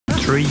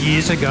3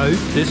 years ago,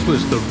 this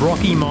was the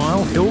Rocky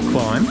Mile hill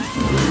climb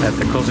at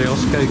the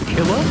Kosciuszko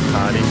Killer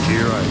Hard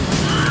Enduro.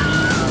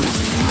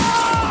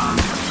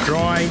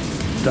 Dry,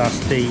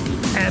 dusty,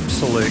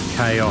 absolute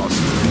chaos.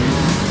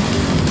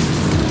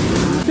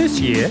 This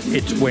year,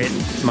 it's wet,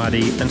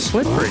 muddy and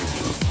slippery.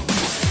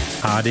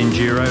 Hard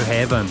Enduro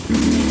heaven.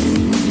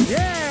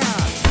 Yeah!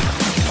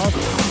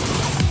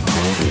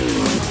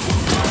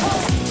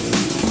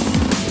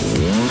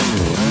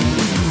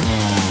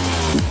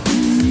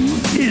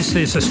 Is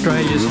this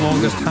Australia's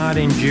longest hard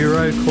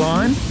enduro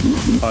climb?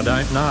 I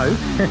don't know,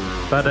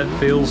 but it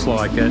feels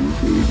like it.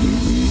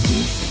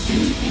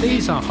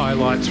 These are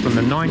highlights from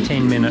the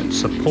 19-minute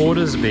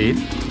supporters vid,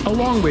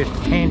 along with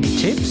handy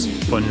tips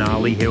for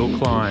gnarly hill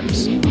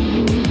climbs.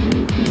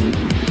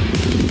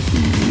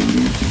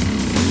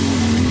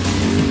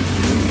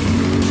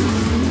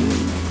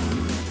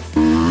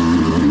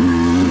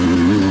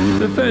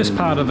 The first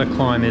part of the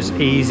climb is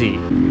easy.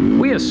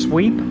 We are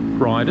sweep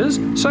riders,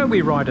 so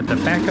we ride at the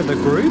back of the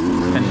group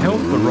and help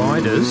the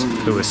riders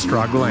who are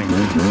struggling.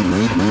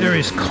 There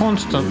is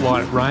constant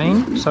light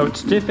rain, so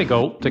it's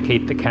difficult to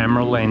keep the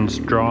camera lens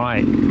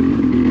dry.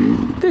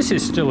 This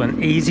is still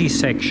an easy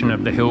section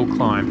of the hill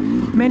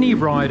climb. Many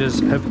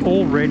riders have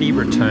already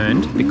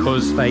returned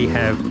because they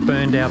have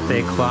burned out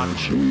their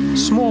clutch,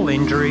 small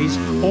injuries,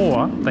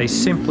 or they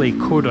simply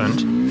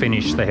couldn't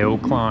finish the hill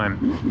climb.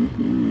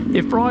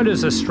 If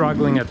riders are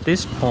struggling at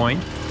this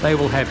point, they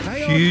will have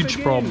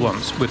huge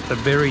problems with the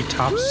very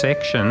tough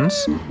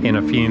sections in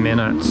a few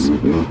minutes.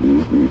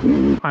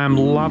 I am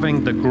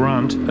loving the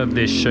grunt of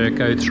this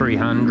Kosciuszko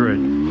 300.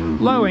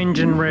 Low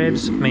engine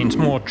revs means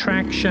more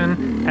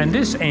traction, and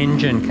this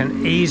engine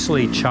can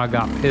easily chug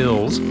up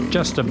hills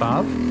just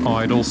above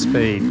idle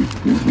speed.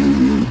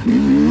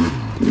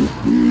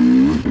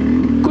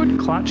 Good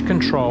clutch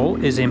control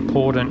is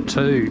important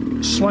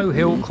too. Slow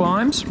hill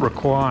climbs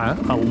require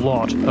a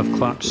lot of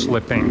clutch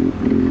slipping.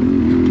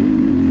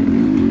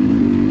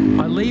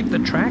 I leave the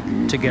track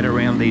to get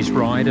around these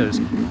riders.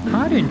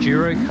 Hard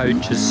enduro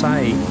coaches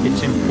say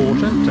it's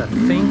important to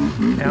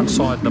think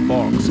outside the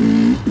box.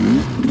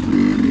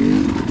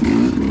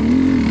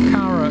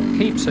 Cara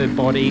keeps her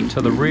body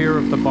to the rear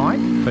of the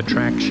bike for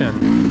traction.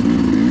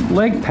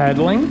 Leg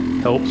paddling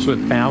helps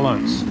with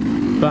balance,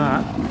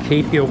 but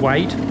keep your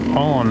weight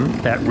on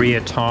that rear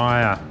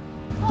tyre.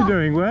 You're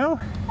doing well.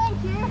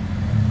 Thank you.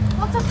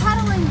 Lots of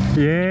paddling.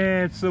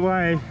 Yeah, it's the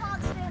way.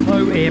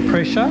 Low air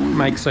pressure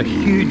makes a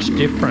huge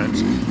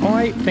difference.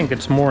 I think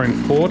it's more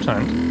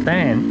important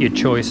than your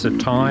choice of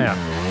tyre.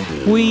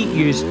 We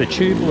use the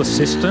tubeless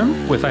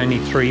system with only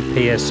 3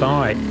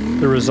 psi.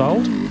 The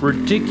result?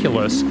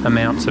 Ridiculous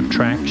amounts of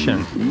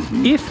traction.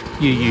 If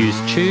you use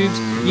tubes,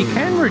 you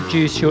can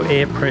reduce your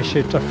air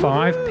pressure to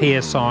 5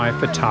 psi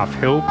for tough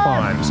hill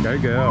climbs. Go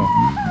girl.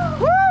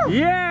 Woo!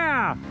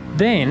 Yeah!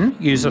 Then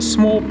use a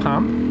small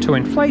pump to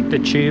inflate the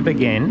tube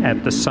again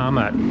at the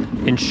summit.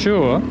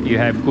 Ensure you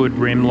have good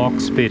rim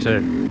locks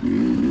fitted.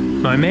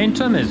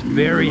 Momentum is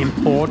very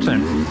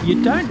important.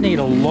 You don't need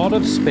a lot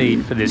of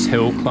speed for this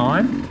hill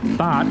climb,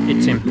 but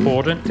it's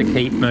important to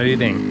keep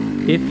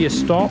moving. If you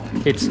stop,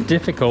 it's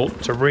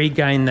difficult to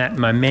regain that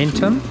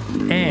momentum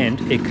and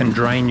it can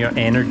drain your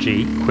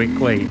energy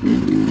quickly.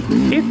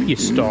 If you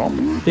stop,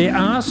 there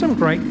are some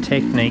great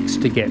techniques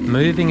to get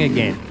moving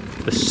again.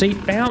 The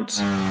seat bounce,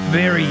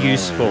 very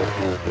useful.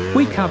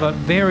 We cover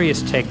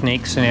various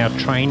techniques in our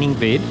training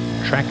vid,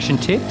 traction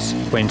tips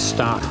when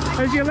stuck.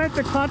 As you let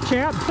the clutch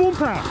out,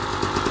 bumper.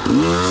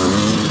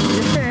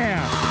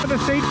 Yeah, the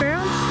seat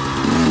bounce.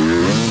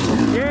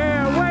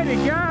 Yeah, way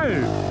to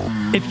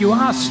go. If you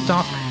are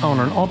stuck on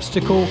an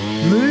obstacle,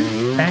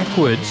 move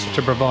backwards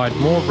to provide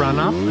more run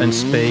up and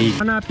speed.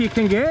 Run up you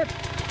can get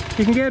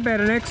about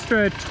an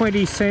extra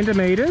 20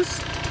 centimetres.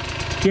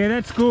 Yeah,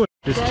 that's good.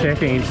 Just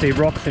checking, you see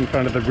rocks in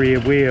front of the rear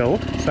wheel.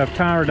 So if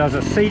Tara does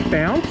a seat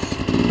bounce,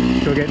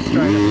 she'll get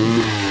straight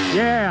up.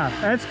 Yeah,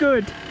 that's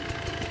good.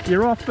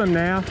 You're off them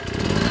now.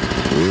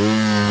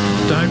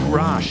 Don't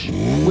rush.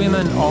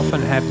 Women often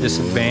have this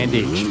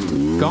advantage.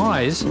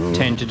 Guys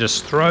tend to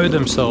just throw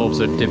themselves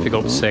at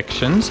difficult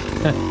sections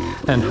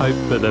and hope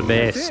for the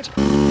best.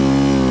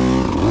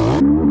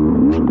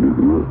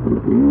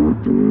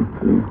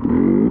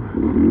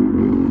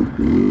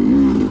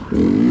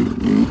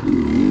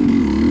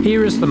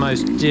 Here is the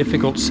most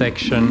difficult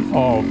section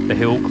of the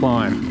hill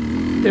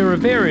climb. There are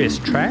various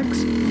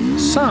tracks.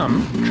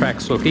 Some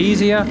tracks look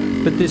easier,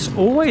 but this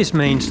always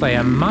means they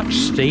are much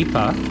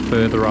steeper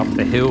further up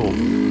the hill.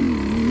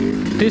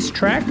 This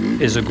track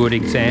is a good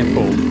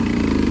example.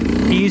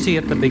 Easy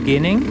at the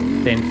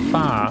beginning, then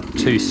far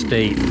too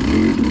steep.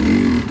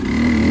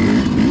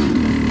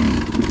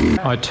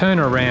 I turn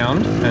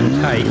around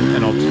and take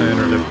an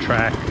alternative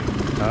track.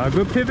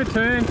 Good pivot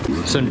turn.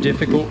 Some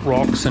difficult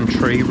rocks and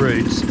tree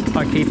roots.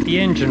 I keep the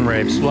engine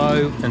revs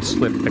low and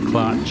slip the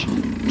clutch.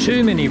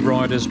 Too many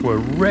riders were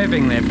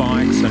revving their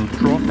bikes and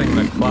dropping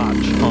the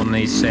clutch on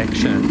these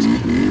sections.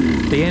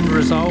 The end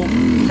result,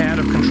 out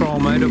of control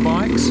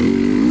motorbikes,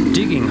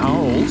 digging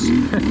holes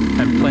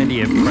and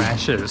plenty of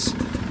crashes.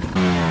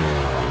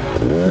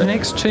 The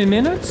next 2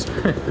 minutes,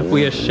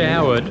 we are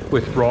showered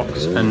with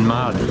rocks and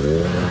mud.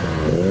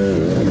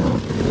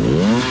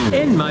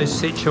 In most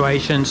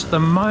situations, the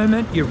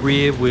moment your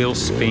rear wheel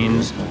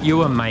spins,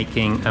 you are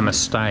making a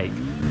mistake.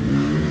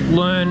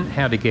 Learn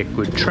how to get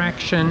good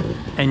traction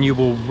and you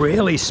will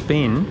rarely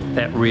spin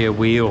that rear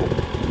wheel.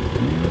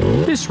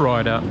 This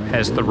rider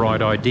has the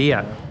right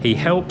idea. He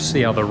helps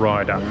the other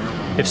rider.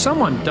 If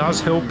someone does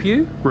help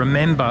you,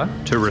 remember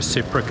to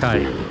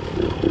reciprocate.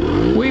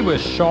 We were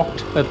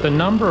shocked at the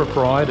number of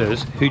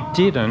riders who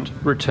didn't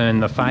return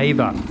the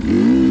favour.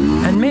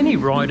 And many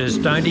riders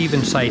don't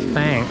even say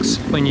thanks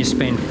when you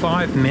spend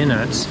 5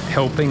 minutes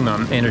helping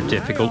them in a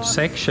difficult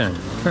section.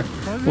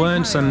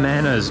 Learn some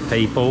manners,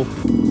 people.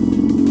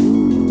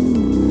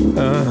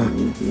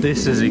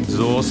 This is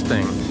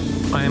exhausting.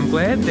 I am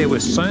glad there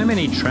were so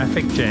many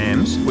traffic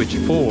jams which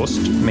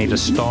forced me to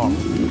stop.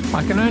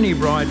 I can only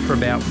ride for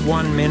about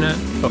 1 minute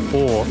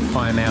before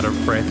I am out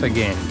of breath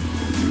again.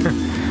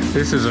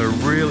 This is a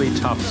really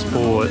tough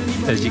sport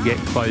as you get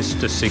close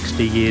to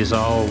 60 years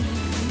old.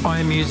 I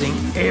am using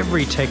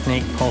every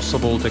technique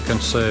possible to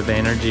conserve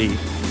energy.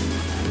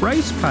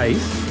 Race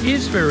pace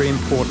is very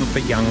important for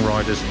young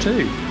riders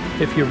too.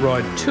 If you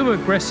ride too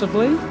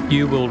aggressively,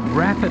 you will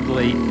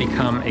rapidly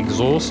become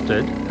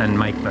exhausted and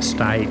make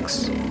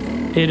mistakes.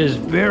 It is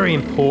very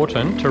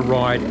important to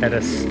ride at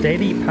a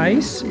steady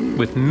pace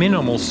with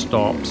minimal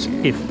stops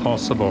if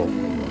possible.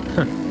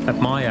 At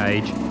my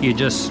age, you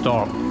just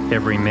stop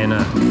every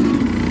minute.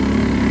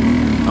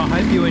 I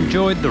hope you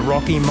enjoyed the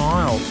Rocky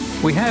Mile.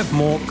 We have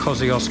more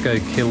Kosciuszko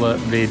killer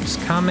vids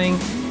coming.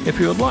 If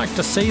you would like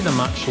to see the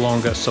much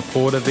longer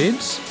supporter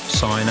vids,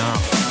 sign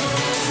up.